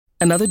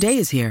Another day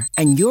is here,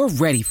 and you're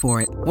ready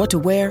for it. What to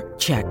wear?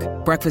 Check.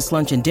 Breakfast,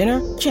 lunch, and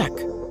dinner? Check.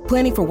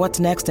 Planning for what's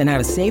next and how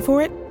to save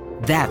for it?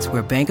 That's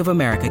where Bank of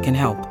America can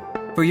help.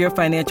 For your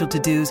financial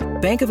to-dos,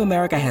 Bank of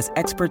America has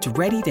experts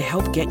ready to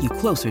help get you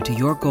closer to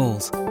your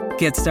goals.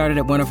 Get started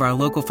at one of our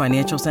local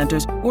financial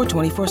centers or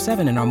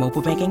 24/7 in our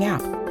mobile banking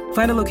app.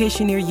 Find a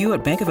location near you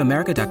at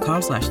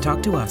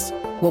bankofamerica.com/talktous.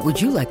 What would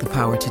you like the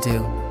power to do?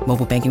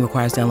 Mobile banking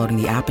requires downloading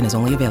the app and is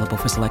only available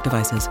for select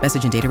devices.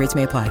 Message and data rates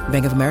may apply.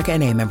 Bank of America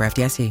N.A., member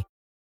FDIC.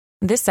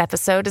 This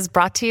episode is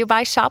brought to you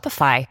by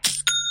Shopify.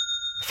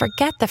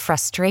 Forget the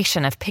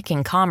frustration of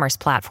picking commerce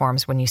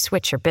platforms when you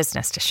switch your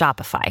business to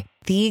Shopify,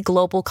 the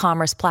global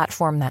commerce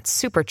platform that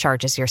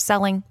supercharges your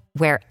selling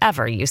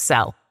wherever you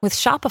sell. With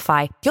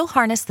Shopify, you'll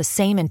harness the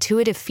same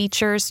intuitive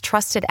features,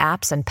 trusted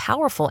apps, and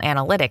powerful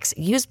analytics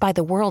used by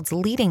the world's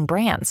leading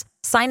brands.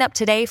 Sign up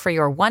today for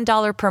your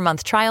 $1 per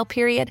month trial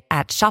period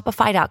at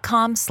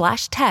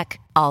shopify.com/tech,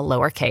 all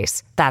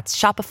lowercase. That's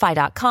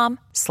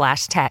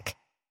shopify.com/tech.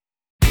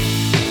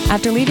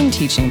 After leaving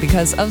teaching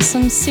because of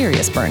some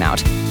serious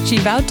burnout, she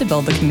vowed to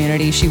build the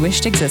community she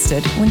wished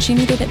existed when she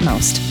needed it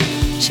most.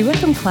 She went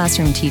from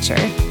classroom teacher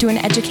to an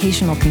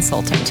educational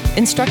consultant,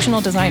 instructional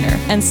designer,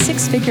 and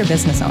six-figure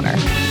business owner.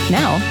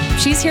 Now,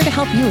 she's here to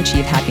help you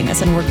achieve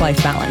happiness and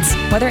work-life balance,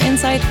 whether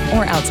inside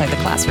or outside the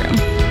classroom.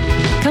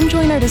 Come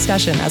join our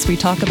discussion as we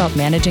talk about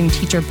managing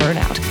teacher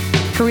burnout,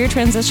 career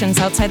transitions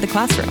outside the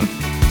classroom,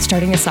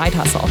 starting a side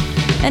hustle,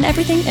 and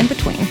everything in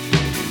between.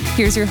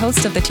 Here's your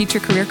host of the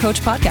Teacher Career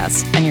Coach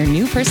podcast and your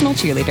new personal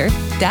cheerleader,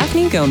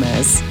 Daphne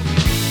Gomez.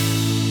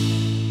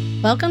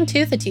 Welcome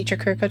to the Teacher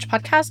Career Coach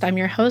podcast. I'm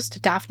your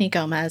host, Daphne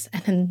Gomez,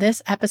 and in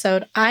this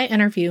episode, I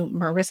interview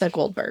Marissa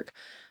Goldberg.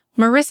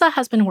 Marissa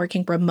has been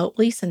working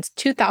remotely since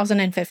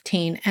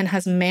 2015 and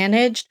has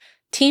managed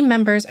team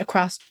members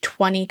across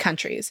 20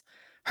 countries.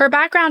 Her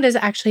background is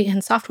actually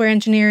in software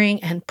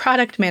engineering and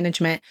product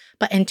management,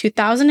 but in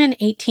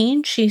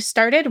 2018, she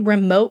started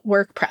Remote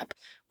Work Prep,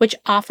 which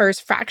offers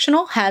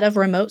fractional head of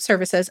remote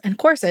services and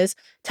courses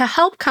to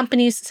help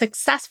companies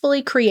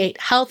successfully create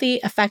healthy,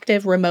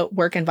 effective remote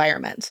work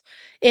environments.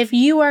 If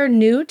you are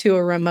new to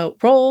a remote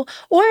role,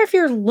 or if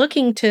you're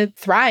looking to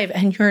thrive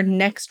in your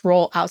next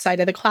role outside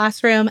of the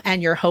classroom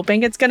and you're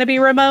hoping it's going to be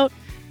remote,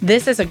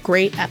 this is a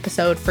great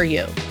episode for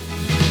you.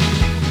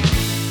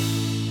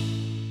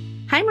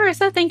 Hi,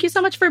 Marissa. Thank you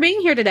so much for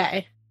being here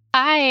today.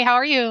 Hi, how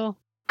are you?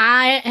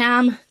 I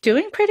am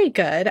doing pretty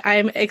good.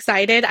 I'm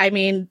excited.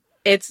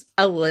 It's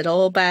a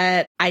little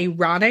bit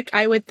ironic,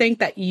 I would think,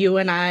 that you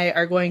and I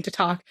are going to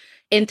talk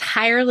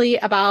entirely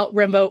about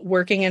remote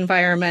working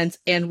environments,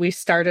 and we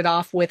started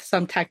off with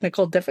some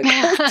technical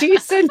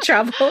difficulties and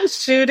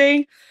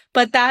troubleshooting,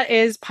 but that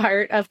is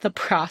part of the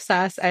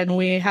process, and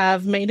we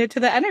have made it to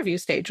the interview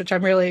stage, which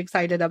I'm really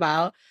excited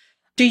about.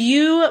 Do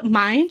you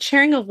mind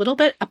sharing a little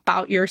bit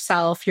about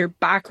yourself, your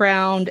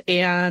background,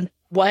 and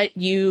what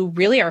you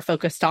really are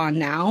focused on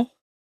now?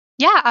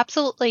 Yeah,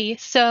 absolutely.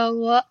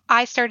 So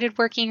I started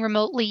working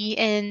remotely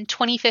in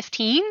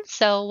 2015,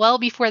 so well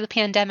before the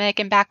pandemic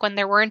and back when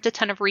there weren't a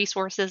ton of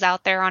resources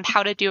out there on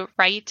how to do it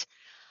right.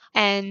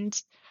 And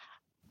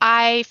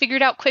I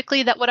figured out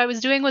quickly that what I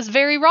was doing was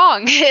very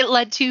wrong. It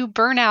led to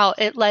burnout.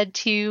 It led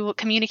to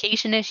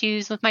communication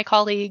issues with my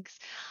colleagues.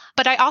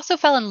 But I also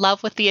fell in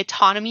love with the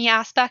autonomy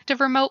aspect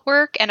of remote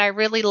work, and I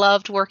really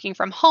loved working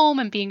from home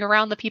and being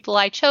around the people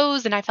I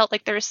chose, and I felt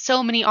like there's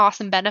so many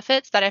awesome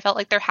benefits that I felt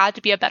like there had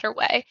to be a better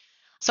way.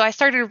 So I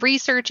started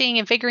researching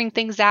and figuring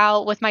things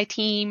out with my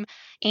team,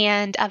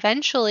 and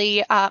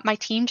eventually my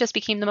team just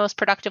became the most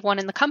productive one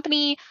in the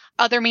company.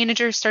 Other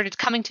managers started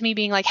coming to me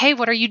being like, hey,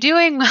 what are you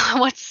doing?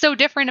 What's so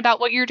different about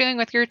what you're doing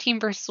with your team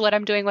versus what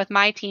I'm doing with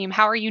my team?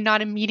 How are you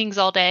not in meetings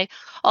all day?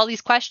 All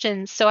these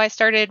questions. So I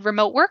started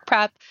Remote Work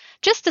Prep,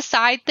 just a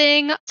side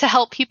thing to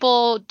help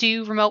people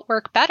do remote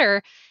work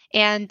better.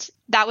 And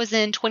that was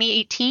in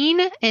 2018.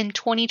 In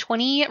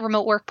 2020,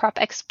 Remote Work Prep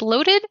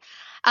exploded.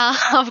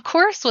 Of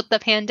course, with the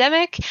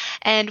pandemic,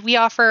 and we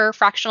offer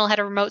fractional head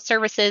of remote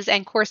services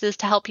and courses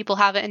to help people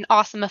have an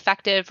awesome,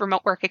 effective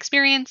remote work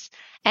experience.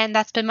 And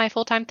that's been my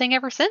full-time thing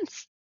ever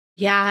since.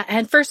 Yeah.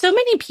 And for so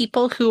many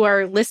people who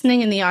are listening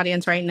in the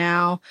audience right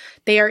now,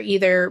 they are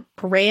either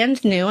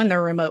brand new in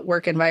their remote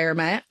work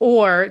environment,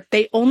 or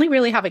they only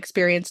really have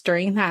experience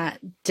during that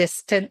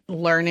distant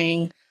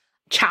learning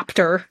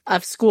chapter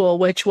of school,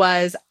 which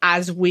was,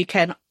 as we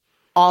can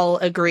all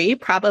agree,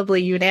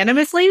 probably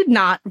unanimously,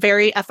 not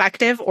very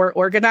effective or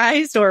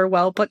organized or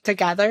well put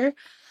together.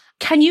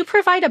 Can you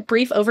provide a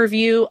brief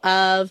overview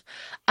of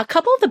a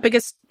couple of the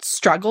biggest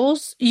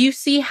struggles you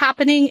see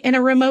happening in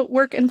a remote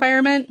work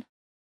environment?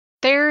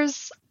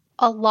 There's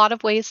a lot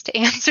of ways to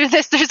answer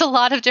this. There's a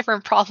lot of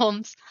different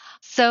problems.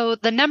 So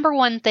the number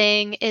one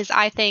thing is,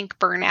 I think,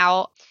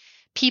 burnout.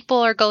 People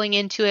are going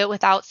into it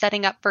without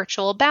setting up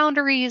virtual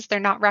boundaries. They're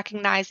not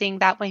recognizing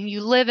that when you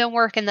live and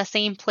work in the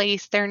same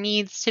place, there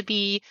needs to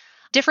be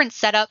different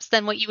setups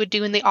than what you would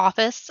do in the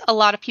office. A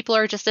lot of people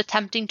are just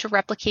attempting to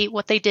replicate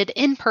what they did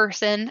in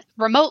person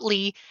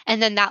remotely.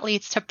 And then that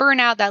leads to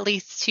burnout, that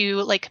leads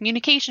to like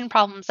communication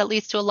problems, that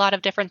leads to a lot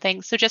of different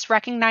things. So just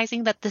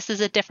recognizing that this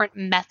is a different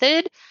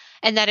method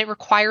and that it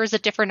requires a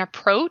different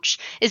approach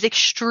is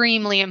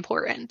extremely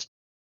important.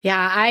 Yeah,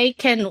 I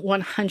can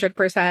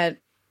 100%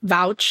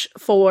 vouch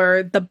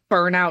for the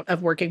burnout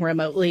of working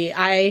remotely.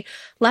 I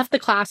left the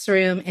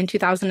classroom in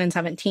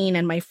 2017,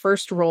 and my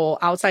first role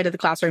outside of the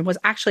classroom was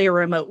actually a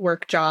remote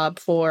work job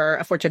for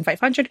a Fortune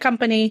 500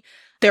 company.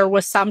 There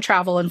was some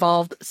travel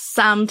involved,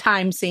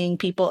 sometimes seeing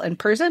people in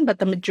person, but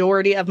the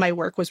majority of my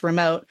work was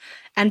remote.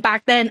 And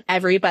back then,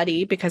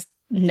 everybody, because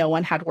no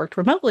one had worked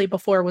remotely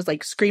before, was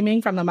like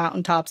screaming from the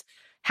mountaintops,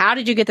 "How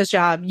did you get this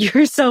job?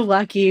 You're so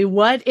lucky.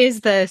 What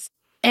is this?"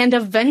 And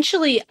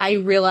eventually I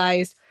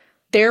realized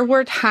there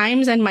were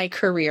times in my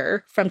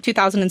career from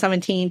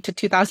 2017 to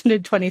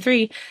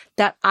 2023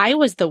 that I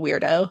was the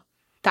weirdo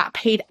that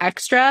paid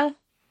extra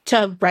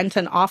to rent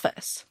an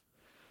office,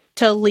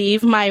 to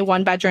leave my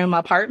 1-bedroom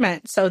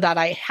apartment so that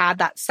I had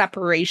that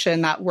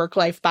separation, that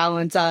work-life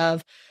balance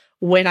of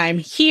when I'm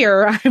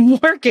here, I'm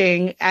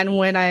working, and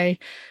when I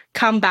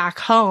come back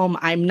home,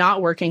 I'm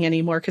not working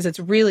anymore, because it's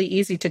really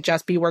easy to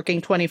just be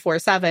working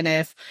 24/7.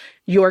 If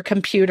your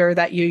computer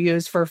that you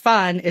use for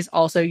fun is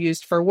also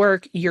used for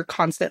work, you're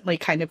constantly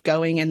kind of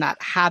going in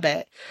that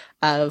habit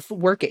of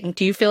working.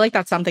 Do you feel like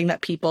that's something that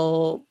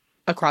people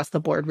across the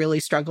board really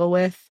struggle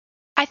with?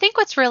 I think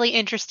what's really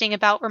interesting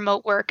about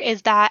remote work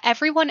is that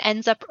everyone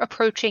ends up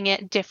approaching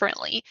it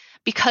differently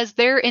because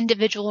their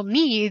individual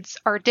needs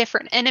are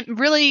different. And it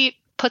really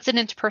puts it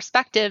into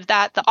perspective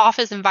that the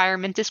office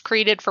environment is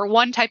created for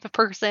one type of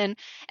person,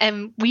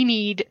 and we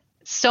need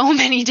so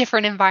many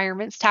different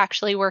environments to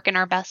actually work in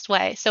our best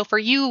way. So for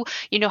you,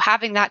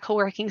 having that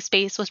co-working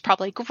space was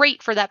probably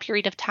great for that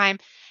period of time.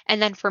 And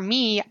then for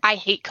me, I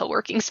hate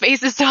co-working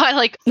spaces. So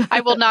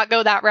I will not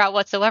go that route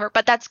whatsoever.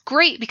 But that's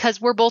great because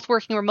we're both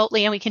working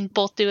remotely and we can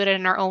both do it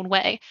in our own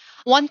way.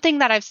 One thing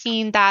that I've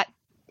seen that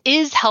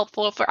is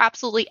helpful for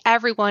absolutely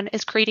everyone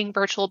is creating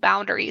virtual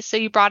boundaries. So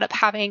you brought up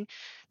having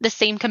the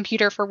same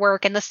computer for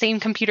work and the same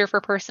computer for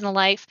personal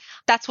life.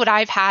 That's what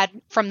I've had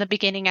from the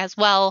beginning as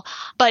well.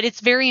 But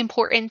it's very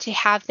important to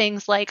have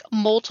things like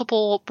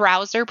multiple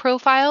browser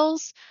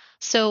profiles.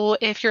 So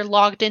if you're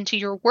logged into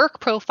your work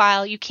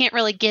profile, you can't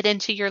really get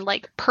into your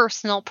like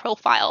personal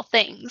profile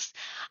things.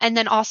 And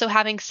then also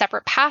having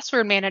separate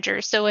password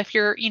managers. So if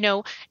you're,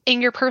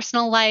 in your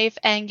personal life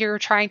and you're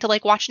trying to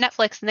like watch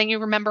Netflix and then you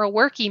remember a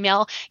work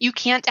email, you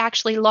can't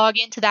actually log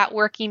into that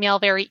work email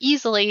very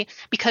easily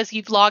because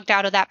you've logged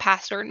out of that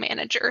password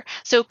manager.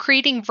 So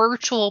creating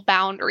virtual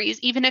boundaries,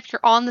 even if you're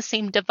on the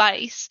same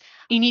device,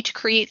 you need to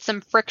create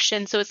some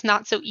friction so it's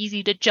not so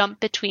easy to jump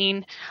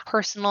between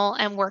personal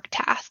and work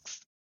tasks.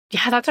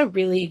 Yeah, that's a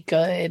really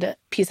good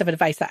piece of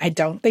advice that I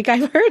don't think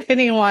I've heard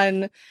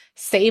anyone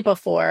say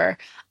before.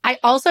 I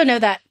also know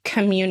that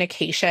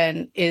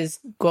communication is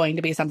going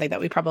to be something that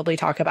we probably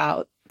talk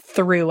about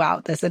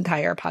throughout this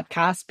entire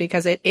podcast,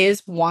 because it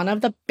is one of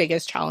the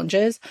biggest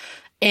challenges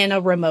in a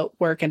remote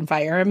work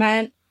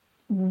environment.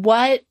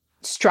 What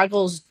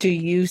struggles do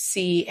you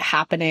see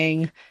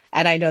happening?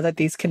 And I know that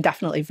these can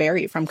definitely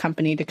vary from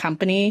company to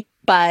company,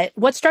 but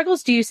what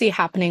struggles do you see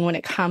happening when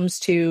it comes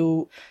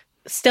to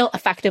still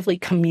effectively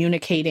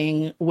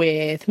communicating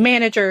with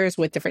managers,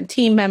 with different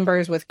team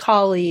members, with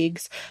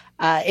colleagues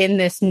in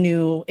this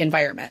new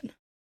environment?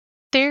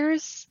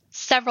 There's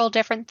several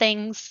different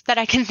things that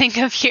I can think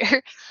of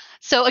here.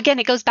 So again,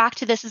 it goes back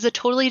to this is a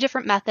totally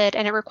different method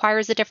and it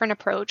requires a different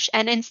approach.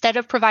 And instead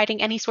of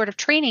providing any sort of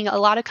training, a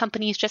lot of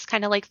companies just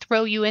kind of like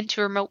throw you into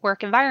a remote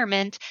work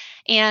environment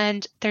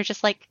and they're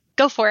just like,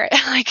 go for it.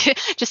 Like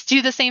just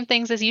do the same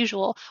things as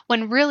usual,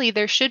 when really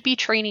there should be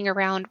training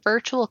around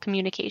virtual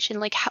communication.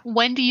 Like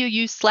when do you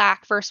use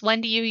Slack versus when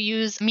do you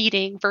use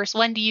Meeting versus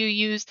when do you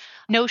use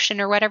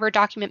Notion or whatever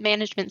document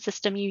management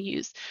system you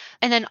use.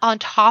 And then on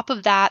top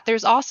of that,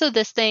 there's also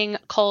this thing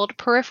called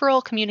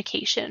peripheral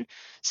communication.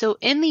 So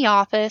in the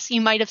office, you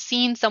might have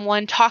seen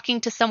someone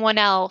talking to someone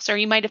else, or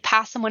you might have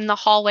passed someone in the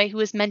hallway who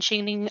was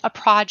mentioning a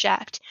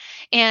project.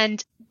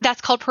 And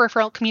that's called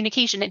peripheral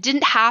communication. It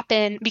didn't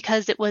happen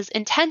because it was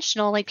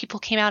intentional. Like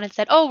people came out and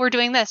said, oh, we're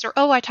doing this, or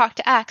oh, I talked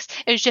to X.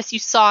 It was just you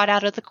saw it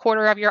out of the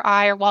corner of your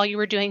eye or while you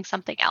were doing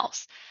something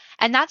else.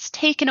 And that's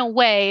taken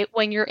away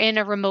when you're in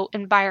a remote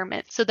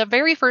environment. So the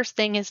very first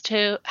thing is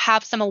to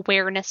have some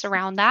awareness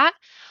around that.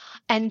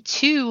 And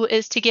two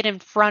is to get in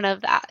front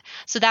of that.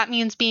 So that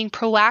means being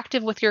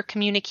proactive with your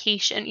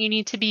communication. You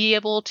need to be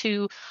able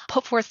to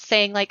put forth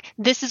saying like,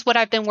 this is what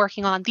I've been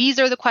working on. These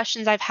are the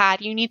questions I've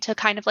had. You need to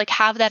kind of like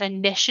have that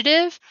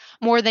initiative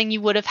more than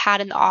you would have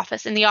had in the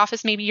office. In the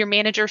office, maybe your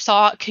manager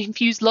saw a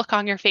confused look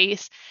on your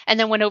face and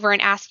then went over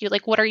and asked you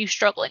like, what are you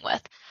struggling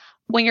with?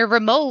 When you're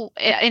remote,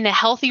 in a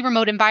healthy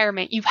remote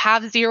environment, you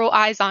have zero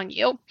eyes on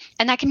you.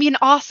 And that can be an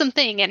awesome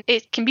thing and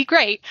it can be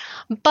great.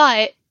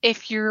 But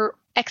if you're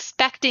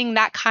expecting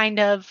that kind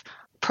of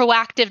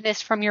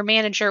proactiveness from your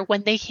manager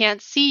when they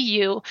can't see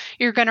you,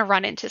 you're going to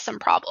run into some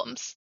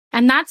problems.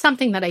 And that's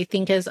something that I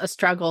think is a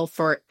struggle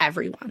for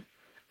everyone,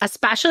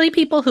 especially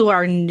people who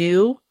are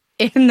new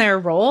in their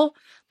role.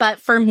 But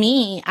for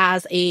me,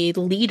 as a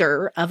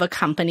leader of a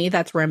company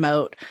that's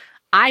remote,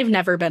 I've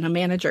never been a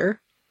manager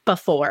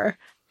before.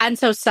 And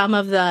so some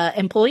of the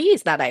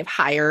employees that I've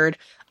hired,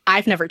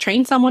 I've never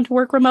trained someone to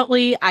work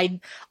remotely. I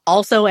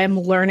also am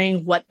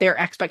learning what their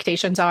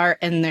expectations are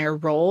in their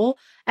role.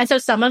 And so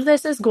some of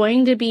this is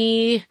going to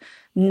be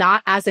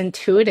not as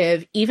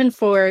intuitive, even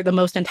for the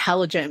most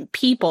intelligent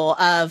people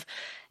of,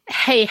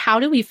 hey, how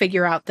do we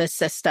figure out this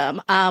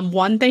system?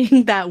 One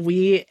thing that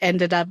we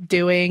ended up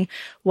doing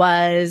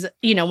was,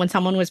 when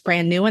someone was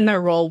brand new in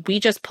their role, we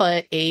just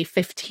put a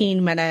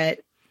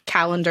 15-minute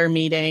calendar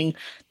meeting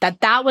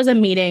that was a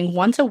meeting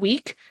once a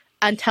week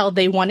until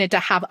they wanted to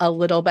have a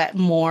little bit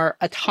more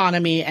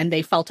autonomy and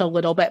they felt a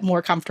little bit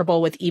more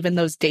comfortable with even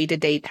those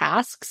day-to-day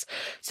tasks.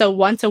 So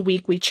once a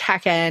week we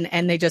check in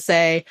and they just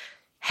say,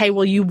 hey,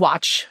 will you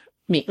watch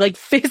me? Like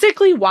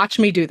physically watch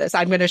me do this.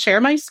 I'm going to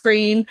share my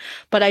screen,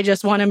 but I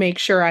just want to make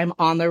sure I'm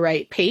on the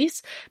right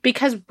pace,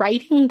 because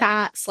writing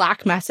that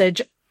Slack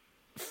message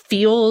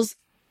feels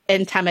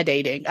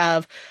intimidating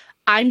of,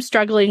 I'm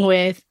struggling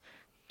with,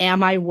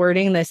 am I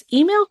wording this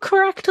email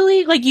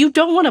correctly? Like, you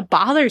don't want to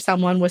bother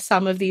someone with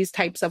some of these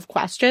types of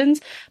questions,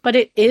 but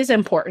it is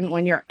important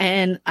when you're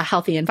in a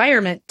healthy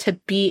environment to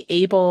be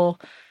able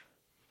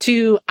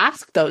to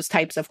ask those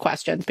types of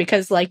questions.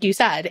 Because like you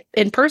said,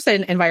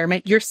 in-person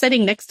environment, you're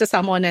sitting next to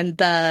someone and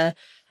the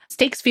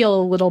stakes feel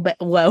a little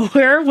bit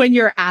lower when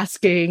you're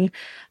asking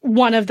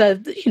one of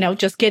the,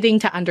 just getting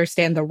to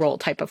understand the role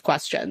type of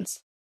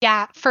questions.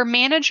 Yeah, for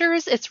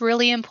managers, it's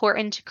really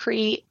important to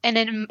create an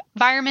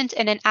environment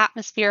and an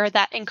atmosphere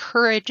that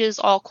encourages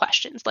all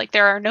questions. Like,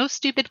 there are no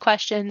stupid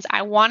questions.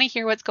 I want to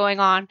hear what's going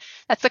on.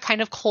 That's the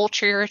kind of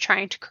culture you're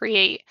trying to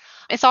create.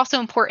 It's also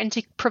important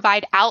to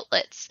provide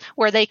outlets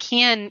where they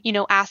can,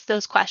 ask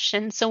those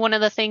questions. So one of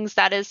the things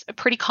that is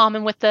pretty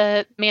common with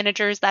the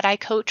managers that I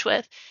coach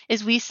with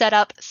is we set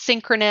up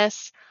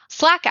synchronous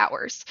Slack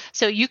hours.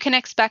 So you can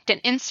expect an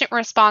instant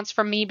response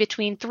from me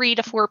between 3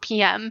 to 4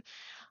 p.m.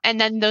 And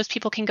then those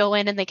people can go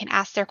in and they can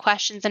ask their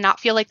questions and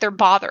not feel like they're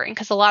bothering.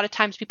 Because a lot of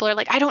times people are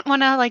like, I don't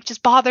want to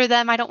just bother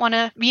them. I don't want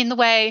to be in the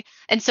way.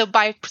 And so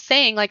by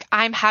saying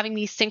I'm having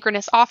these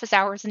synchronous office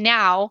hours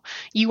now,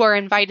 you are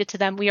invited to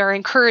them. We are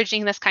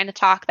encouraging this kind of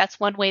talk.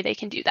 That's one way they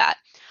can do that.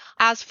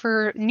 As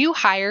for new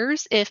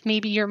hires, if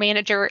maybe your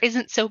manager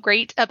isn't so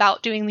great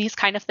about doing these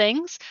kind of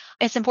things,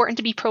 it's important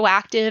to be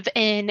proactive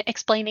in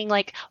explaining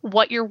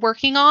what you're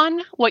working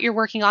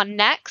on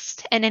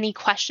next, and any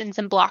questions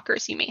and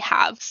blockers you may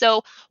have.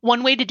 So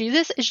one way to do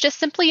this is just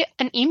simply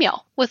an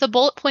email with a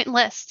bullet point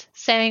list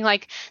saying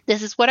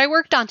this is what I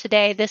worked on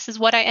today. This is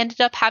what I ended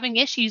up having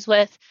issues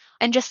with.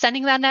 And just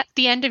sending that at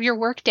the end of your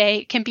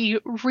workday can be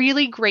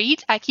really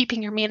great at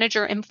keeping your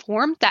manager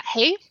informed that,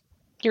 hey,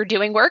 you're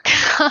doing work.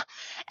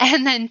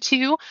 And then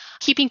 2,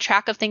 keeping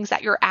track of things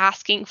that you're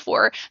asking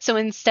for. So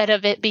instead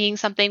of it being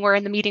something where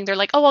in the meeting they're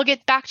like, oh, I'll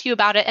get back to you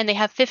about it, and they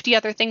have 50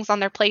 other things on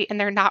their plate and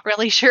they're not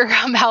really sure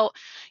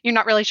you're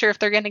not really sure if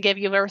they're going to give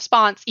you a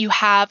response, you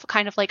have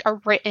kind of a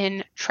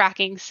written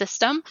tracking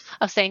system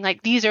of saying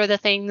these are the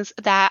things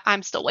that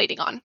I'm still waiting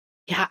on.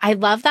 Yeah, I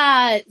love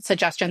that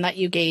suggestion that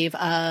you gave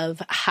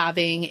of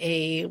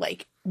having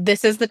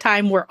this is the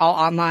time we're all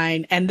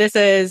online, and this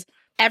is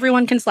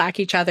everyone can Slack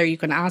each other. You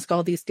can ask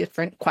all these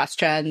different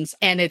questions,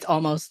 and it's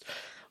almost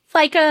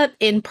like a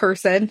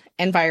in-person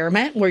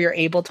environment where you're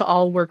able to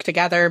all work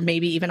together,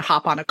 maybe even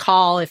hop on a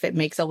call if it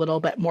makes a little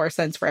bit more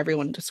sense for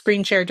everyone to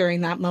screen share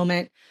during that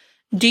moment.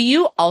 Do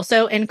you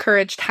also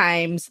encourage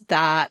times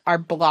that are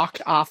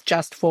blocked off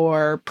just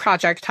for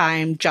project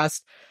time,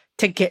 just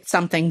to get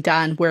something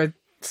done, where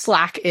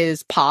Slack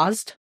is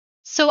paused?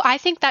 So I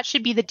think that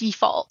should be the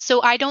default.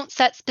 So I don't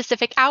set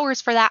specific hours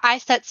for that. I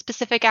set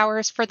specific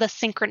hours for the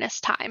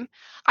synchronous time.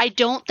 I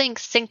don't think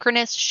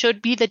synchronous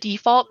should be the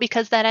default,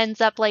 because that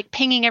ends up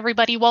pinging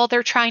everybody while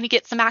they're trying to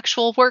get some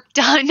actual work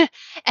done.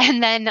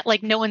 And then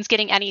no one's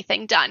getting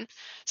anything done.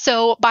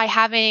 So by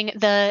having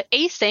the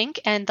async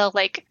and the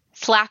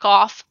Slack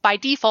off by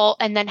default,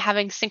 and then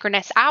having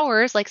synchronous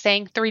hours,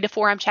 saying 3 to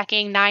 4 I'm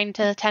checking, 9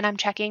 to 10 I'm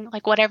checking,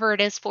 whatever it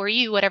is for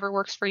you, whatever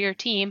works for your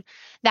team.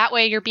 That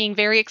way you're being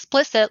very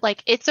explicit,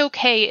 it's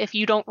okay if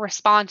you don't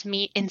respond to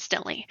me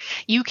instantly.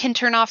 You can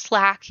turn off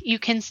Slack, you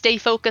can stay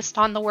focused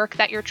on the work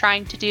that you're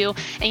trying to do,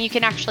 and you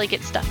can actually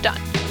get stuff done.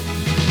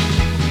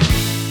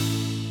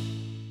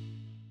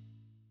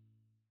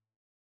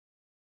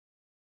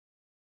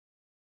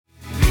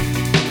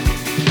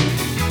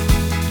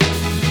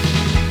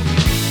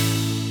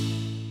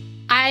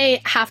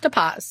 I have to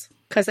pause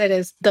because it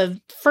is the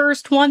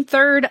first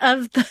 1/3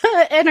 of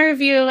the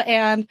interview,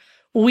 and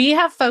we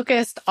have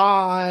focused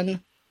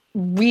on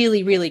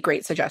really, really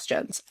great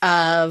suggestions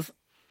of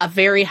a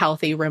very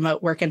healthy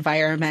remote work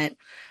environment.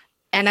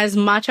 And as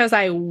much as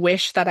I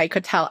wish that I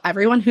could tell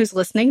everyone who's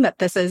listening that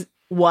this is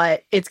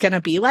what it's going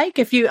to be like,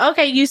 if you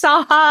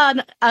saw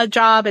a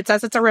job, it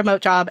says it's a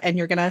remote job, and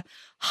you're going to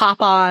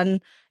hop on,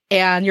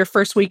 and your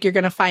first week, you're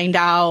going to find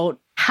out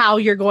how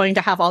you're going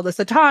to have all this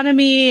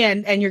autonomy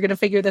and you're going to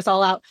figure this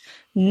all out.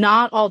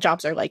 Not all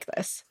jobs are like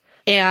this.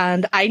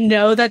 And I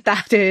know that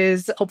that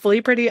is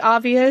hopefully pretty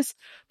obvious,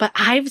 but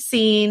I've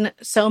seen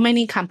so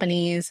many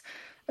companies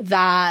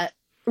that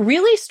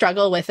really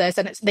struggle with this,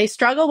 and they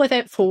struggle with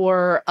it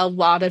for a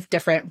lot of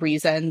different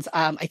reasons.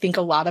 I think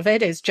a lot of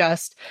it is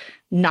just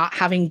not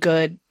having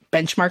good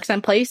benchmarks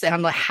in place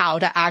and how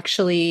to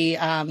actually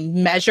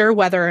measure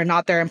whether or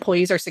not their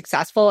employees are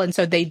successful. And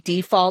so they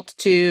default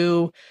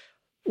to,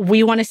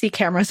 we want to see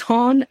cameras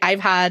on. I've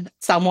had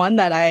someone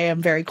that I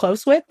am very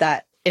close with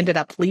that ended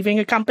up leaving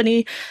a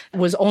company,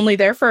 was only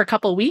there for a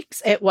couple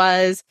weeks. It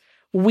was,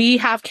 we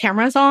have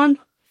cameras on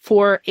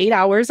for 8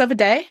 hours of a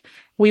day.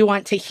 We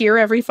want to hear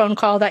every phone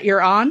call that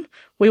you're on.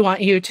 We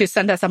want you to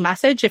send us a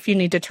message if you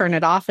need to turn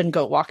it off and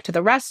go walk to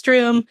the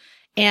restroom.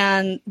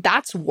 And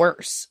that's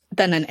worse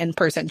than an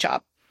in-person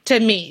job. To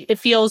me, it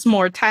feels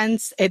more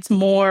tense. It's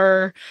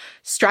more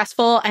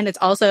stressful. And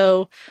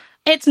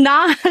it's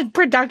not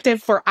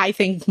productive for, I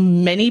think,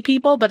 many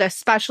people, but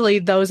especially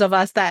those of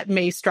us that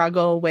may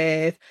struggle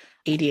with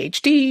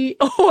ADHD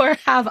or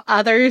have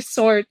other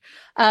sort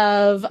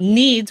of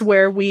needs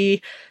where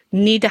we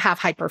need to have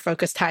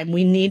hyper-focused time.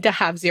 We need to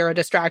have zero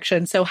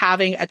distraction. So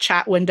having a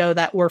chat window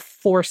that we're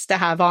forced to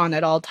have on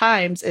at all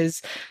times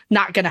is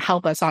not going to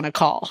help us on a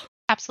call.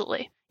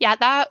 Absolutely. Yeah,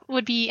 that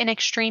would be an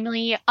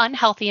extremely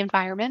unhealthy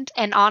environment.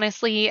 And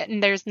honestly,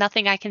 there's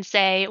nothing I can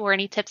say or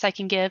any tips I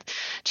can give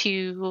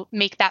to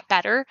make that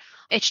better.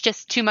 It's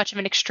just too much of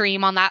an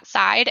extreme on that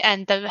side.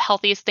 And the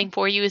healthiest thing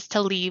for you is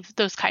to leave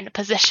those kind of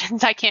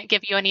positions. I can't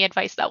give you any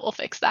advice that will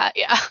fix that.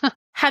 Yeah.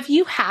 Have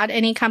you had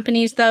any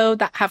companies, though,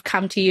 that have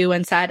come to you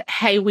and said,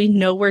 hey, we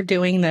know we're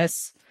doing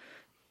this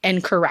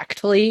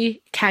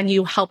incorrectly. Can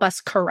you help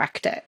us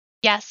correct it?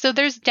 Yes, so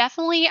there's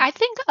definitely, I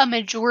think a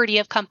majority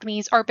of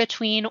companies are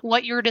between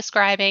what you're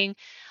describing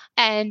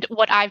and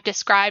what I've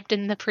described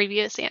in the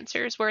previous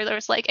answers, where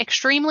there's like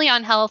extremely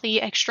unhealthy,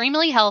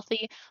 extremely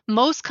healthy.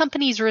 Most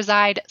companies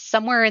reside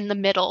somewhere in the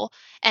middle,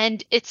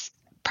 and it's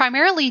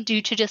primarily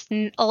due to just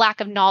a lack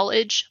of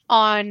knowledge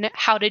on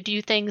how to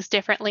do things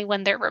differently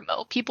when they're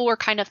remote. People were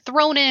kind of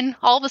thrown in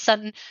all of a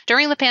sudden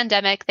during the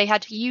pandemic. They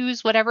had to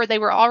use whatever they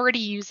were already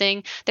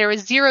using. There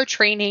was zero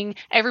training.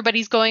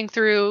 Everybody's going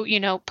through,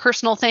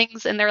 personal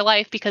things in their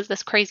life because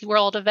this crazy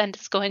world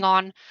event is going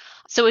on.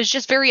 So it was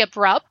just very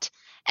abrupt.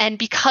 And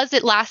because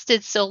it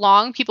lasted so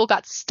long, people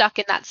got stuck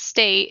in that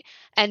state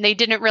and they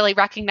didn't really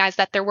recognize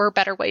that there were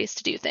better ways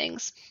to do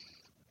things.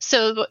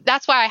 So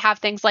that's why I have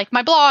things like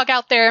my blog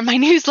out there, my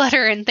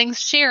newsletter, and things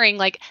sharing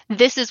like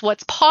this is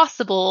what's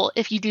possible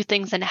if you do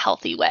things in a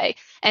healthy way.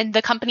 And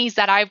the companies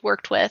that I've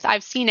worked with,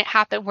 I've seen it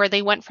happen where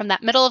they went from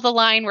that middle of the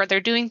line where they're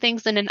doing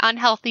things in an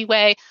unhealthy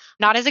way,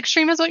 not as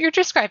extreme as what you're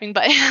describing,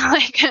 but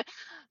like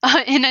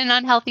in an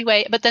unhealthy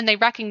way. But then they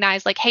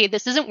recognize like, hey,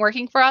 this isn't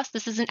working for us.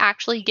 This isn't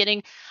actually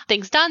getting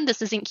things done.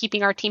 This isn't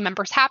keeping our team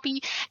members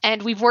happy.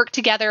 And we've worked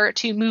together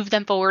to move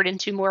them forward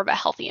into more of a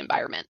healthy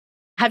environment.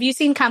 Have you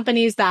seen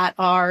companies that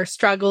are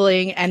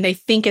struggling and they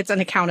think it's an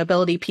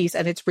accountability piece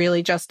and it's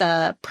really just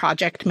a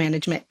project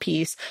management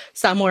piece?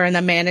 Somewhere in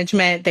the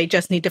management, they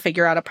just need to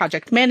figure out a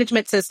project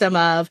management system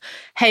of,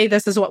 hey,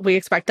 this is what we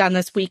expect done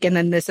this week, and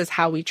then this is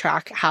how we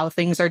track how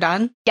things are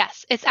done?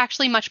 Yes, it's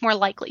actually much more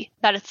likely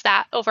that it's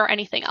that over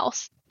anything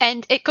else.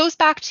 And it goes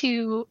back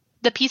to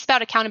the piece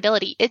about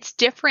accountability. It's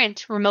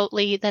different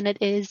remotely than it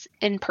is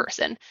in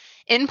person.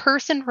 In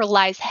person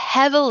relies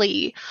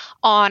heavily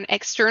on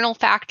external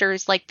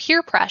factors like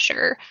peer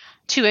pressure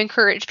to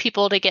encourage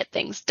people to get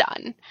things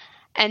done.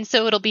 And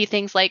so it'll be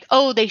things like,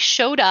 oh, they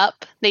showed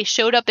up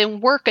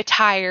in work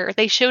attire,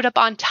 they showed up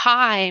on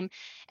time.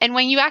 And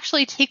when you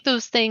actually take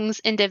those things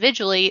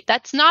individually,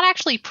 that's not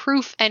actually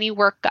proof any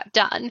work got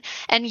done.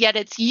 And yet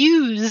it's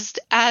used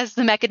as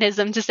the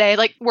mechanism to say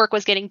like work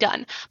was getting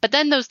done. But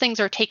then those things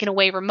are taken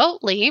away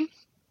remotely.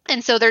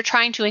 And so they're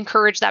trying to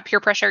encourage that peer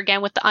pressure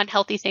again with the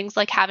unhealthy things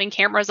like having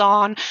cameras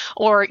on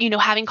or,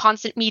 having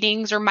constant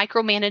meetings or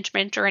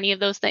micromanagement or any of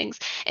those things.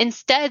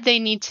 Instead, they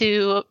need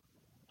to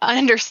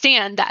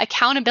understand that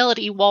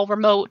accountability while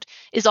remote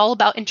is all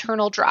about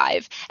internal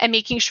drive and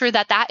making sure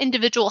that that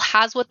individual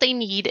has what they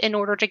need in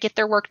order to get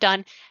their work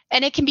done.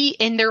 And it can be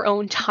in their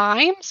own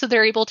time. So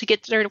they're able to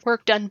get their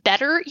work done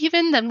better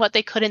even than what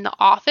they could in the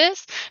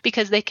office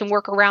because they can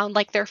work around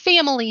like their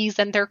families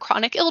and their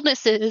chronic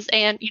illnesses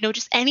and,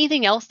 just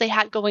anything else they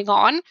had going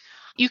on.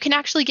 You can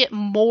actually get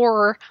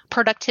more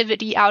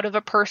productivity out of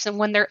a person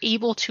when they're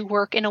able to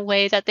work in a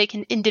way that they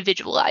can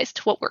individualize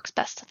to what works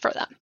best for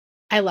them.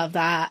 I love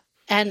that.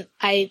 And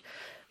I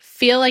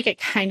feel like it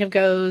kind of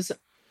goes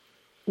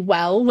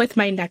well with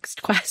my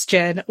next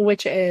question,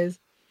 which is,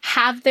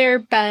 have there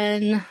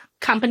been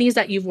companies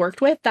that you've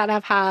worked with that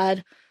have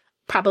had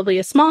probably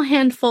a small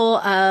handful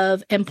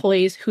of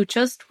employees who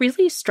just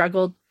really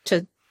struggled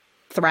to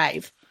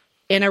thrive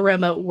in a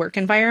remote work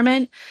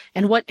environment?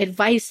 And what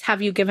advice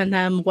have you given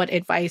them? What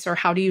advice or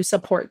how do you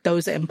support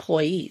those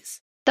employees?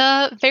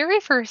 The very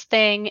first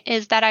thing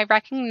is that I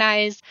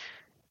recognize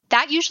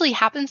that usually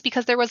happens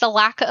because there was a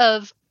lack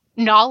of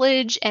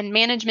knowledge and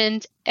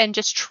management and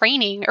just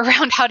training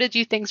around how to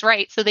do things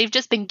right. So they've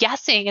just been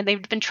guessing and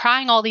they've been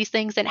trying all these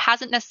things and it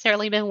hasn't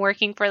necessarily been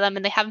working for them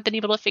and they haven't been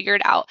able to figure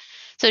it out.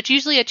 So it's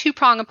usually a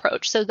two-prong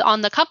approach. So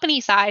on the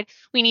company side,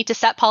 we need to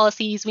set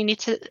policies. We need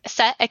to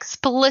set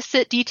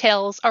explicit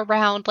details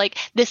around like,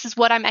 this is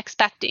what I'm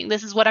expecting.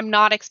 This is what I'm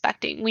not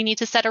expecting. We need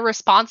to set a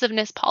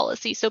responsiveness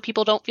policy so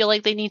people don't feel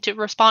like they need to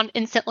respond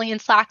instantly in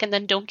Slack and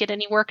then don't get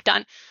any work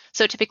done.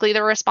 So typically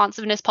the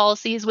responsiveness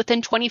policy is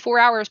within 24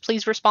 hours,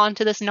 please respond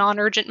to this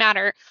non-urgent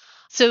matter.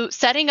 So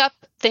setting up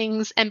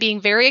things and being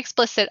very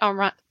explicit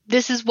on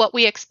this is what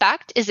we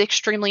expect is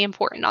extremely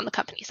important on the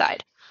company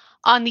side.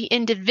 On the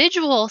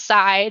individual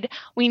side,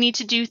 we need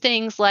to do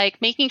things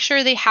like making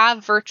sure they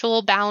have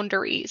virtual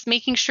boundaries,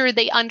 making sure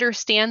they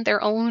understand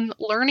their own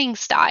learning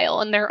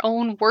style and their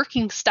own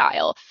working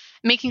style,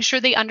 making sure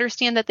they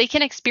understand that they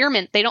can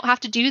experiment. They don't have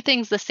to do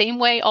things the same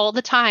way all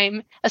the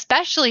time,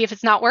 especially if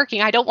it's not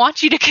working. I don't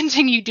want you to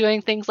continue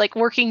doing things like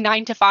working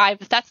 9 to 5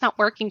 if that's not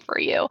working for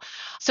you.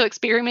 So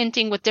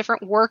experimenting with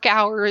different work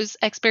hours,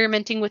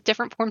 experimenting with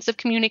different forms of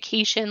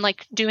communication,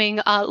 like doing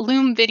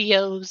Loom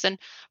videos and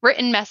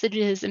written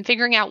messages and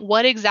figuring out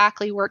what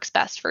exactly works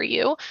best for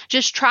you.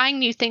 Just trying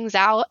new things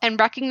out and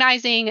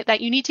recognizing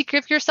that you need to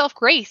give yourself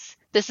grace.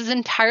 This is an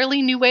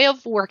entirely new way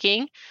of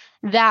working,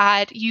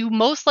 that you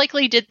most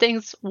likely did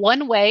things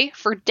one way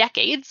for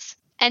decades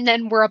and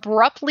then were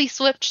abruptly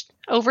switched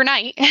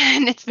overnight.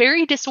 And it's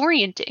very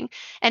disorienting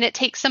and it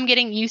takes some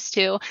getting used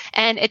to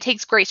and it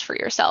takes grace for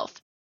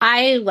yourself.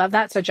 I love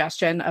that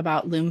suggestion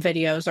about Loom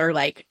videos, or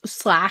like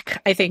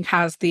Slack, I think,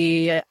 has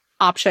the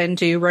option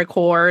to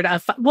record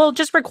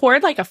just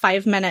record like a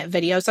 5-minute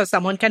video so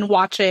someone can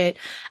watch it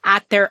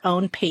at their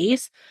own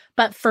pace.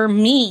 But for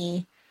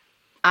me,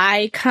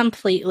 I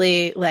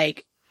completely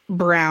like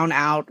brown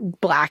out,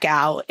 black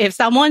out. If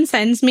someone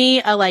sends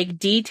me a like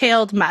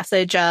detailed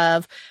message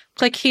of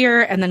click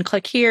here and then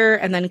click here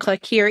and then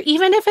click here,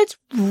 even if it's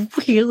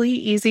really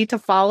easy to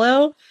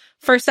follow,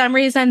 for some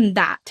reason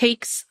that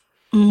takes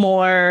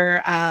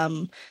more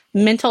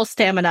mental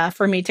stamina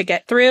for me to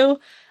get through.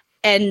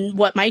 And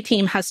what my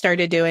team has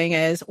started doing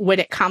is when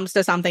it comes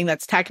to something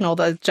that's technical,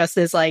 that just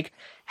is like,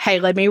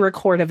 hey, let me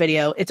record a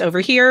video. It's over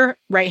here,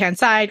 right-hand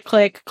side,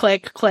 click,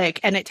 click,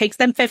 click. And it takes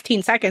them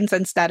 15 seconds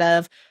instead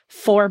of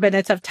 4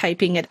 minutes of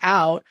typing it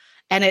out.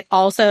 And it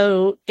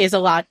also is a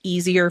lot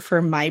easier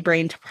for my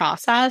brain to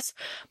process.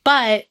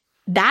 But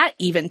that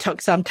even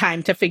took some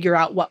time to figure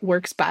out what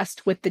works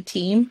best with the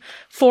team.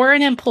 For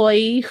an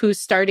employee who's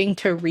starting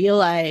to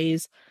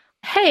realize,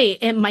 hey,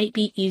 it might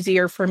be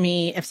easier for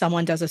me if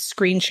someone does a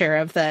screen share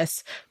of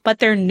this, but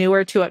they're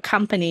newer to a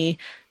company,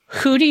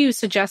 who do you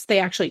suggest they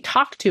actually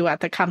talk to at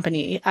the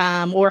company?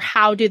 Or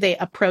how do they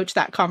approach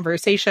that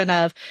conversation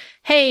of,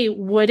 hey,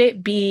 would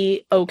it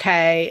be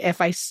okay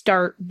if I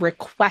start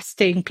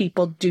requesting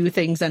people do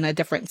things in a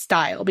different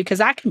style? Because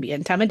that can be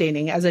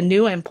intimidating as a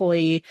new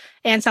employee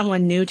and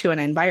someone new to an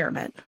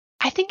environment.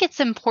 I think it's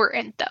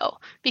important though,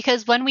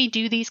 because when we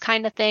do these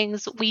kind of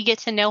things, we get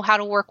to know how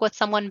to work with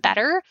someone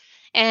better.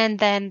 And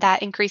then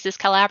that increases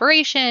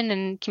collaboration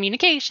and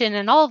communication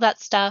and all of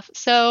that stuff.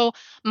 So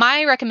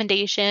my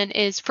recommendation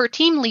is for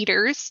team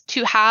leaders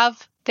to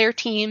have their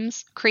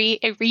teams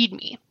create a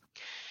README.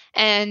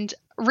 And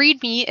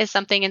README is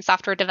something in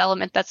software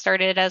development that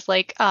started as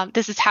like,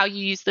 this is how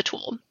you use the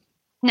tool.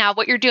 Now,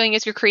 what you're doing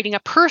is you're creating a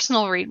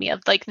personal README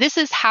of like, this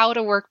is how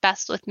to work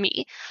best with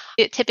me.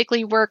 It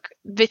typically work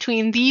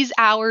between these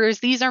hours.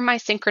 These are my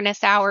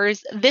synchronous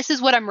hours. This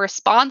is what I'm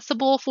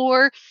responsible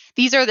for.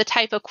 These are the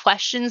type of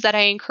questions that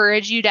I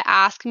encourage you to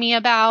ask me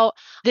about.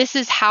 This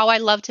is how I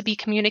love to be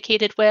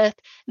communicated with.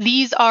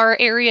 These are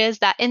areas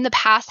that in the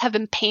past have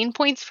been pain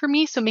points for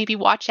me. So maybe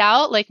watch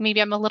out. Like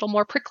maybe I'm a little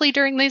more prickly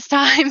during these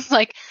times.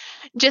 Like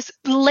just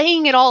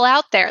laying it all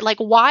out there. Like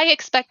why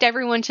expect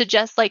everyone to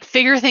just like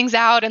figure things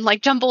out and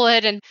like jumble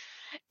it, and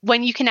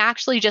when you can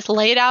actually just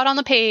lay it out on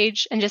the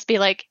page and just be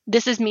like,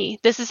 this is me.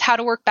 This is how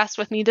to work best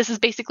with me. This is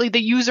basically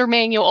the user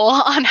manual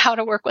on how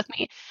to work with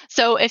me.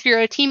 So if you're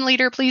a team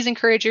leader, please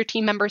encourage your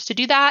team members to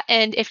do that.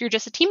 And if you're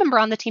just a team member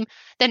on the team,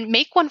 then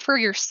make one for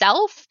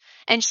yourself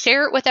and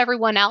share it with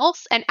everyone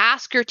else and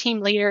ask your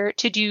team leader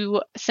to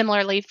do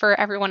similarly for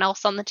everyone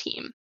else on the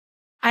team.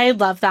 I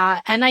love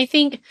that. And I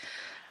think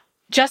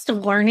just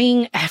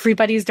learning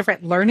everybody's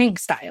different learning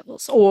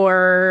styles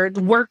or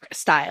work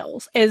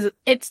styles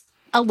it's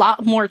a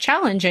lot more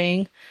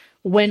challenging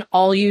when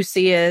all you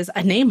see is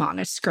a name on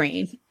a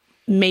screen.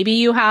 Maybe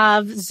you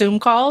have Zoom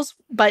calls,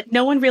 but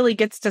no one really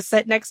gets to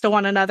sit next to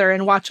one another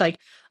and watch like,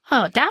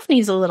 oh,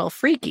 Daphne's a little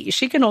freaky.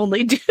 She can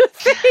only do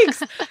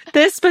things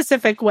this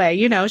specific way.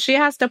 You know, she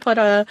has to put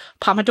a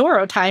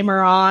Pomodoro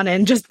timer on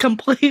and just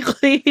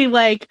completely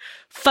like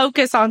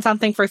focus on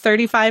something for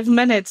 35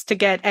 minutes to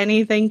get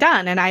anything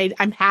done. And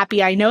I'm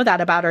happy I know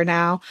that about her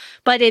now.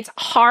 But it's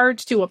hard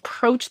to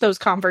approach those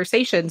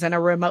conversations in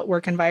a remote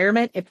work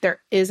environment if there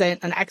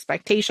isn't an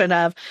expectation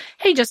of,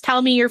 hey, just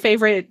tell me your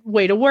favorite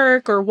way to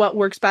work or what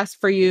works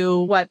best for you,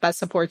 what best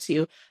supports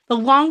you. The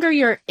longer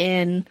you're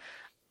in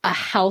a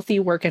healthy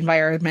work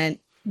environment,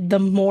 the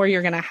more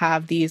you're going to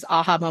have these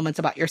aha moments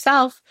about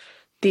yourself,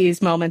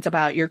 these moments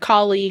about your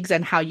colleagues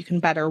and how you can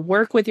better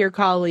work with your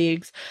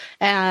colleagues.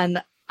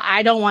 And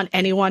I don't want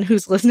anyone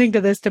who's listening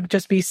to this to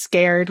just be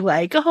scared,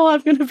 like, oh,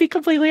 I'm going to be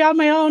completely on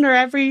my own, or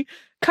every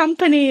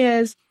company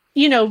is,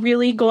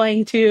 really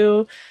going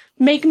to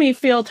make me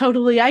feel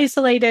totally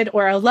isolated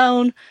or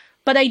alone.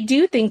 But I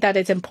do think that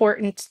it's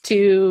important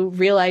to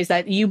realize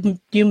that you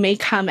may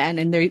come in,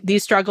 and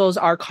these struggles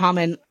are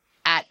common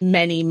at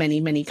many, many,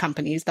 many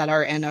companies that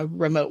are in a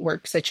remote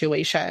work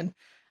situation.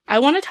 I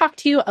want to talk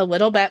to you a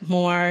little bit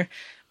more.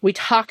 We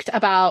talked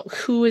about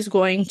who is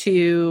going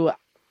to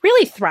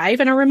really thrive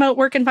in a remote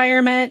work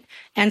environment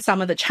and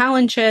some of the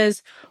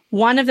challenges.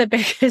 One of the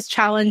biggest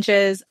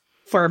challenges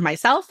for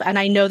myself, and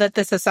I know that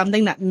this is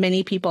something that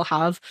many people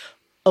have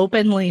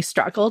openly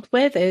struggled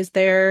with, is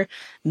their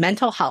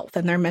mental health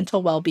and their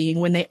mental well-being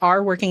when they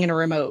are working in a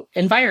remote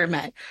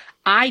environment.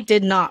 I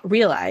did not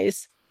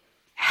realize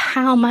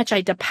how much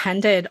I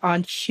depended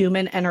on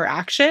human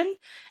interaction,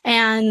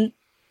 and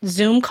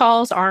Zoom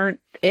calls aren't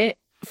it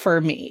for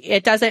me.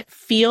 It doesn't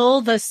feel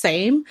the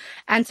same.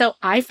 And so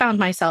I found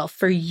myself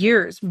for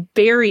years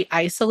very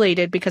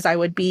isolated because I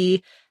would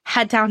be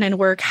head down in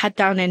work, head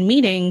down in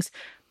meetings,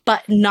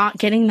 but not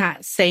getting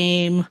that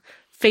same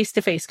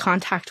face-to-face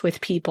contact with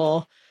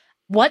people.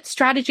 What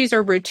strategies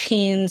or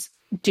routines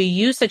do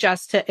you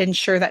suggest to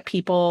ensure that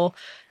people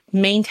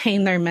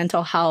maintain their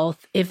mental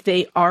health if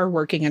they are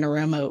working in a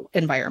remote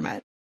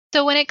environment?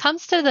 So when it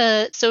comes to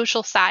the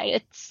social side,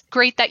 it's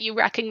great that you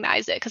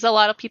recognize it, because a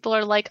lot of people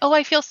are like, oh,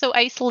 I feel so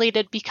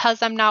isolated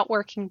because I'm not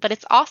working. But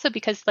it's also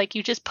because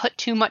you just put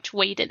too much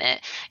weight in it.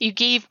 You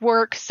gave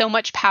work so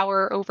much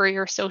power over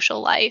your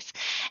social life.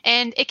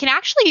 And it can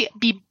actually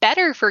be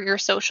better for your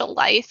social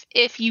life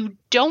if you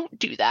don't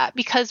do that,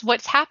 because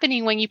what's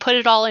happening when you put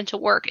it all into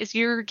work is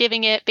you're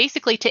giving it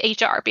basically to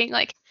HR, being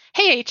like,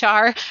 hey,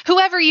 HR,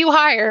 whoever you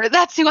hire,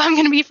 that's who I'm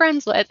going to be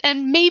friends with.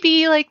 And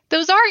maybe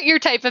those aren't your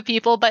type of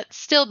people, but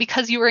still,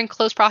 because you were in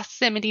close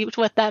proximity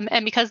with them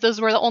and because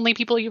those were the only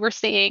people you were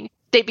seeing,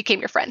 they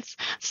became your friends.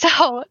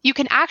 So you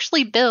can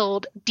actually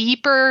build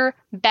deeper,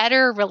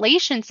 better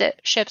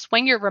relationships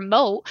when you're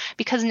remote,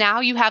 because now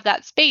you have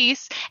that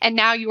space and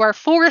now you are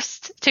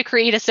forced to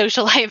create a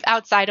social life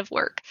outside of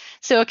work.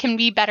 So it can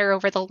be better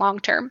over the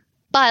long term.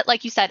 But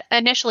like you said,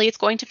 initially, it's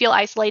going to feel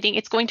isolating.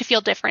 It's going to feel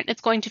different. It's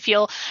going to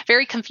feel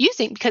very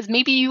confusing because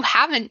maybe you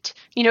haven't,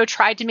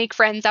 tried to make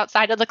friends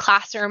outside of the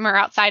classroom or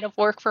outside of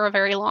work for a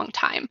very long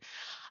time.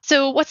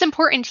 So what's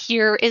important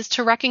here is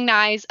to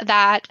recognize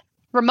that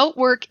remote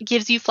work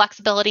gives you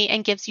flexibility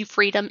and gives you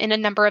freedom in a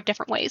number of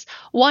different ways.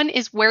 One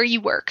is where you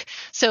work.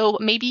 So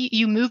maybe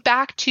you move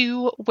back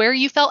to where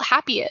you felt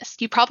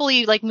happiest. You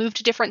probably moved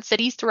to different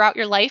cities throughout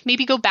your life.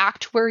 Maybe go back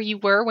to where you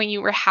were when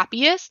you were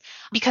happiest,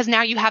 because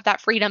now you have that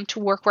freedom to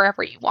work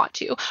wherever you want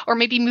to. Or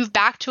maybe move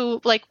back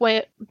to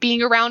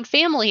being around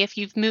family if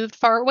you've moved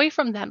far away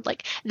from them.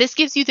 This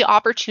gives you the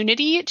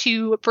opportunity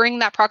to bring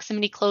that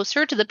proximity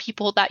closer to the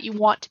people that you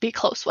want to be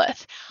close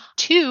with.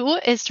 Two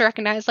is to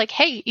recognize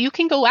hey, you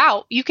can go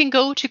out. You can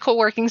go to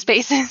co-working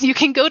spaces. You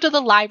can go to the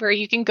library.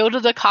 You can go to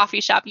the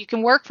coffee shop. You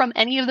can work from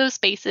any of those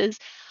spaces.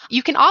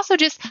 You can also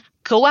just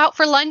go out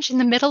for lunch in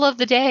the middle of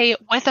the day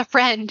with a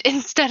friend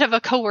instead of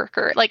a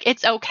coworker.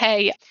 It's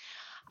okay.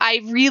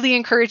 I really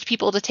encourage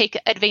people to take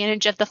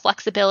advantage of the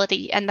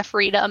flexibility and the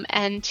freedom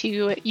and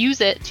to use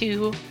it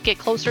to get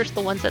closer to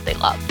the ones that they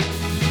love.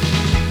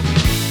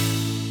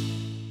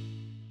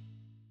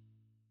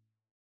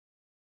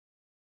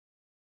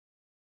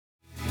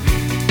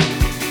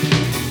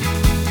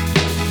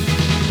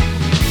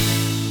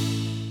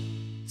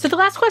 So the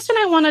last question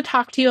I want to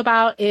talk to you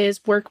about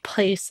is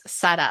workplace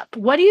setup.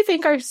 What do you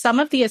think are some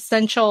of the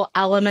essential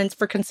elements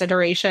for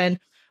consideration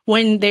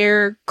when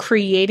they're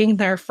creating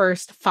their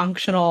first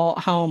functional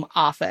home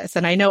office?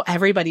 And I know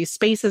everybody's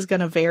space is going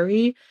to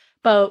vary,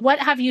 but what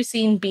have you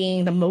seen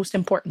being the most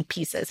important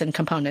pieces and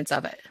components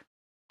of it?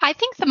 I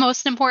think the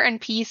most important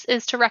piece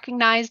is to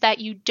recognize that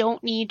you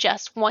don't need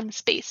just one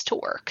space to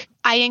work.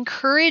 I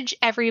encourage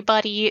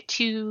everybody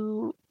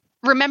to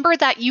remember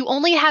that you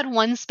only had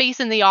one space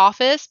in the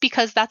office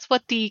because that's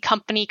what the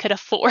company could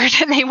afford.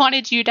 And they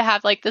wanted you to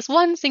have this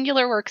one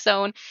singular work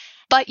zone.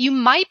 But you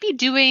might be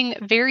doing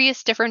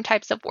various different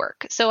types of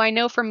work. So I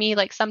know for me,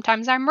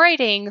 sometimes I'm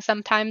writing,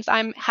 sometimes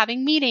I'm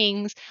having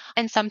meetings,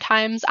 and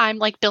sometimes I'm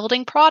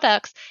building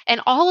products.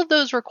 And all of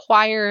those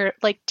require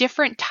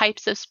different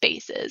types of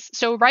spaces.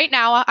 So right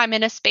now I'm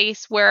in a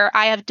space where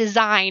I have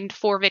designed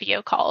for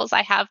video calls.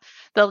 I have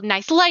the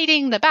nice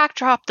lighting, the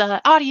backdrop,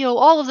 the audio,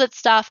 all of that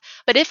stuff.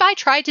 But if I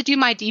tried to do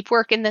my deep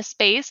work in this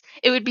space,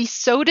 it would be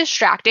so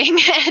distracting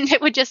and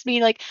it would just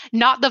be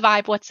not the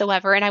vibe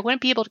whatsoever. And I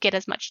wouldn't be able to get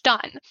as much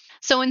done.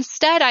 So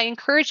instead, I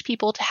encourage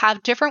people to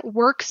have different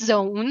work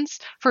zones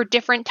for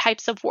different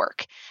types of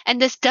work. And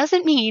this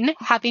doesn't mean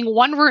having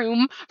one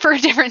room for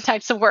different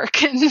types of work.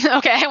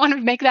 Okay, I want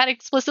to make that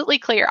explicitly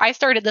clear. I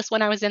started this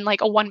when I was in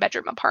a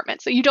one-bedroom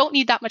apartment, so you don't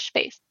need that much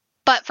space.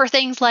 But for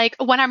things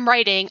when I'm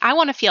writing, I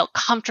want to feel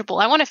comfortable.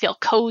 I want to feel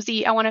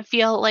cozy. I want to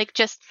feel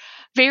just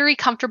very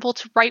comfortable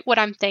to write what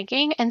I'm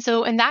thinking. And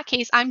so in that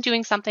case, I'm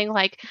doing something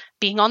like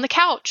being on the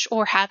couch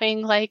or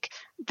having I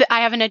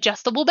have an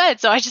adjustable bed.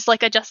 So I just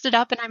adjust it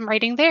up and I'm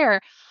writing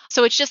there.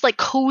 So it's just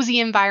cozy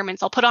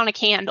environments. I'll put on a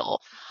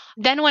candle.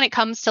 Then when it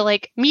comes to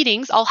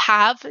meetings, I'll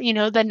have,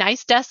 the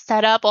nice desk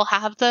setup. I'll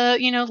have the,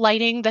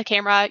 lighting, the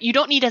camera. You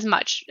don't need as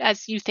much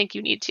as you think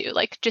you need to,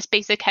 just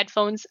basic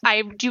headphones.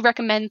 I do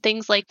recommend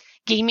things like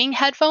gaming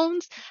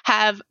headphones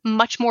have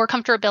much more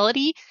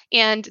comfortability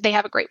and they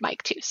have a great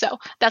mic too. So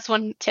that's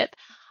one tip.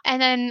 And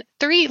then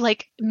 3,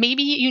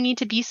 maybe you need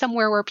to be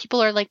somewhere where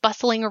people are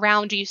bustling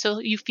around you. So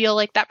you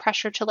feel that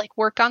pressure to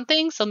work on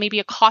things. So maybe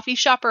a coffee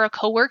shop or a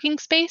co-working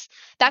space,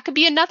 that could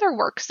be another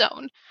work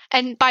zone.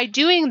 And by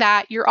doing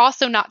that, you're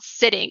also not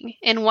sitting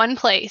in one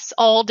place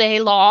all day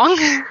long.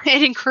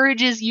 It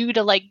encourages you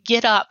to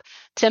get up,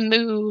 to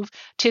move,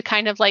 to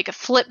kind of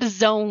flip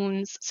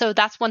zones. So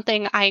that's one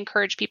thing I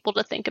encourage people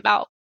to think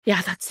about.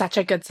 Yeah, that's such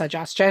a good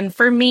suggestion.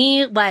 For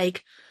me,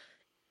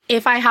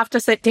 if I have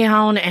to sit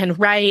down and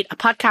write a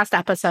podcast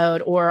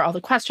episode or all the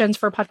questions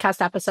for a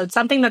podcast episode,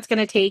 something that's going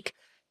to take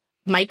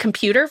my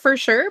computer for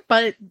sure,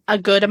 but a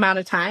good amount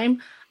of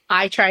time,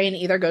 I try and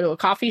either go to a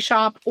coffee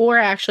shop or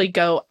actually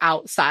go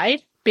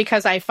outside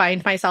because I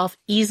find myself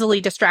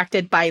easily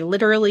distracted by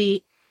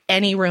literally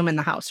any room in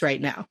the house right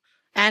now.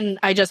 And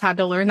I just had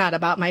to learn that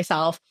about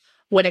myself.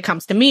 When it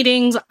comes to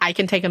meetings, I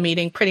can take a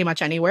meeting pretty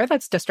much anywhere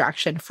that's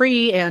distraction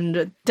free,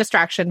 and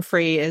distraction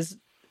free is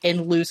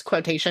in loose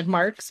quotation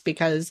marks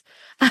because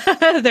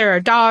there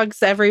are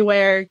dogs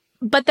everywhere.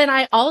 But then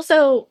I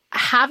also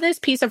have this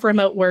piece of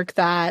remote work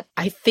that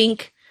I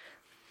think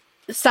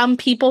some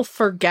people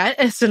forget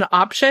is an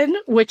option,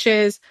 which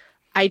is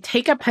I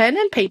take a pen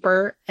and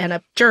paper and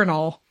a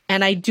journal,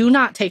 and I do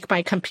not take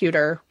my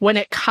computer. When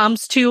it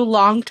comes to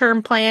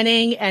long-term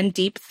planning and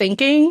deep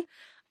thinking,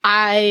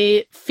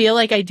 I feel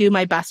like I do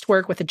my best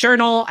work with a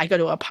journal. I go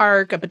to a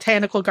park, a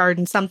botanical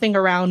garden, something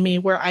around me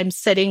where I'm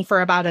sitting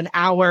for about an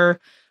hour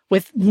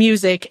with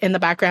music in the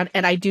background,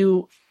 and I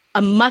do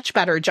a much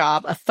better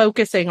job of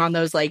focusing on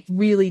those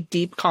really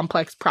deep,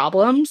 complex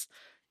problems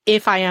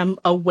if I am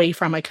away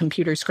from a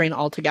computer screen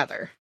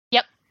altogether.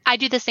 Yep. I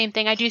do the same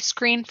thing. I do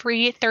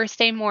screen-free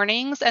Thursday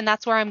mornings, and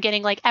that's where I'm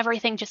getting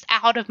everything just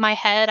out of my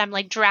head. I'm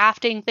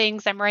drafting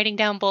things. I'm writing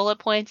down bullet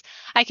points.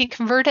 I can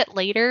convert it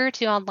later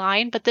to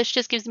online, but this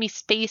just gives me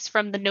space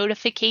from the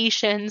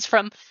notifications,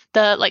 from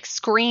the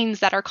screens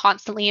that are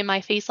constantly in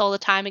my face all the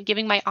time, and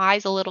giving my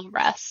eyes a little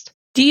rest.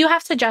 Do you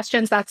have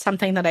suggestions? That's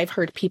something that I've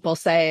heard people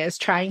say is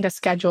trying to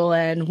schedule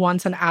in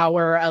once an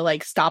hour,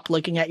 stop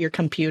looking at your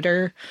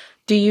computer.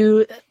 Do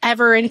you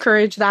ever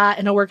encourage that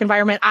in a work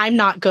environment? I'm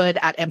not good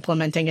at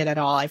implementing it at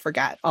all. I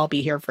forget. I'll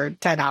be here for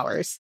 10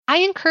 hours. I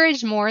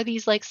encourage more of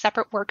these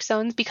separate work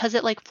zones because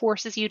it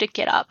forces you to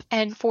get up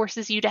and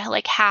forces you to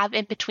have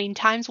in between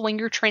times when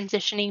you're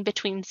transitioning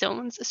between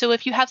zones. So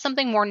if you have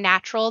something more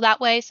natural that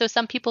way, so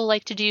some people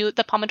like to do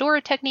the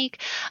Pomodoro technique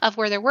of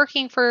where they're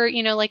working for,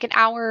 an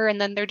hour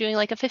and then they're doing a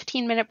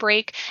 15-minute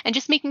break, and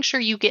just making sure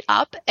you get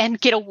up and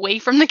get away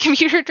from the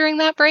computer during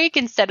that break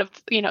instead of,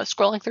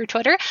 scrolling through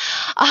Twitter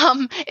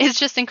is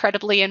just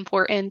incredibly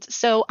important.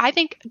 So I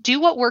think do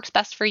what works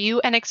best for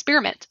you and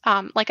experiment.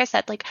 Like I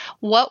said,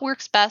 what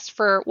works best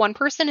for one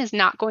person is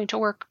not going to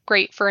work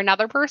great for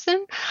another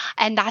person.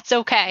 And that's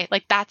okay.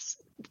 That's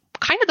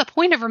kind of the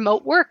point of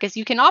remote work is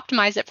you can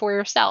optimize it for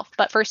yourself.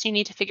 But first you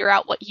need to figure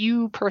out what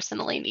you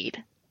personally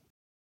need.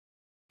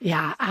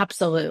 Yeah,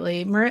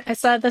 absolutely.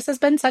 Marissa, this has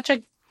been such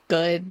a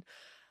good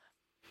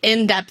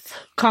in-depth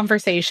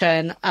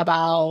conversation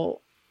about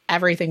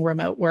everything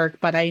remote work,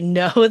 but I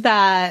know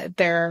that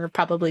there are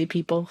probably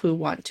people who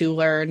want to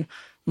learn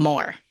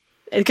more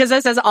because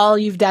this is all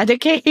you've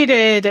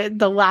dedicated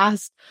the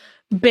last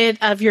bit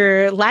of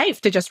your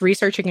life to just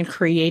researching and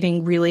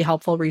creating really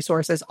helpful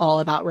resources all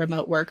about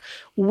remote work.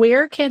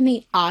 Where can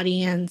the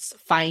audience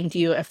find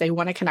you if they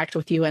want to connect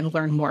with you and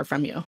learn more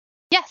from you?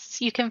 Yes,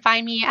 you can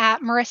find me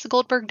at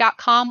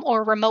marissagoldberg.com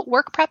or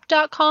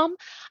remoteworkprep.com.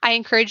 I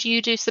encourage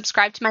you to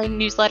subscribe to my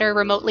newsletter,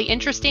 Remotely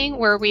Interesting,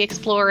 where we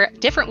explore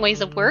different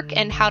ways of work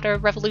and how to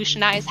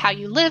revolutionize how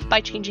you live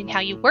by changing how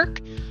you work.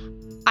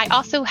 I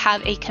also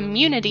have a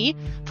community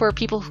for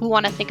people who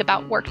want to think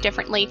about work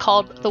differently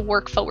called the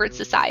Work Forward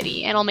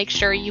Society, and I'll make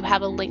sure you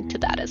have a link to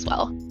that as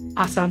well.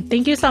 Awesome.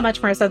 Thank you so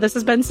much, Marissa. This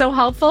has been so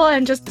helpful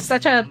and just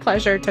such a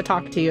pleasure to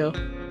talk to you.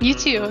 You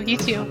too. You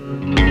too.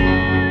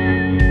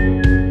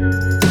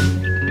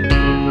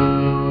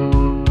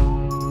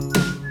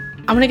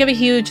 I want to give a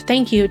huge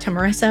thank you to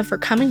Marissa for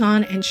coming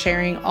on and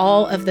sharing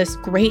all of this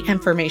great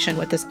information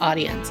with this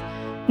audience.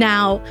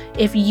 Now,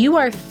 if you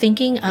are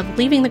thinking of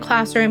leaving the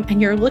classroom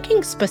and you're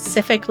looking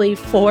specifically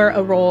for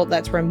a role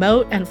that's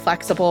remote and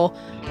flexible,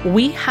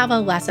 we have a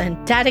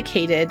lesson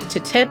dedicated to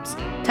tips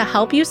to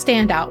help you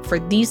stand out for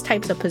these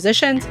types of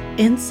positions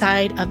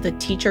inside of the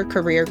Teacher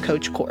Career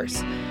Coach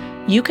course.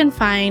 You can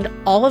find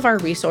all of our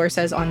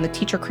resources on the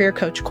Teacher Career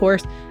Coach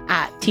course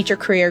at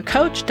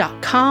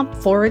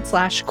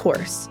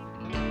teachercareercoach.com/course.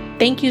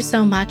 Thank you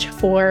so much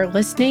for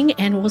listening,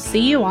 and we'll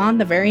see you on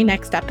the very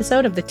next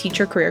episode of the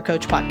Teacher Career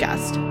Coach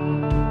podcast.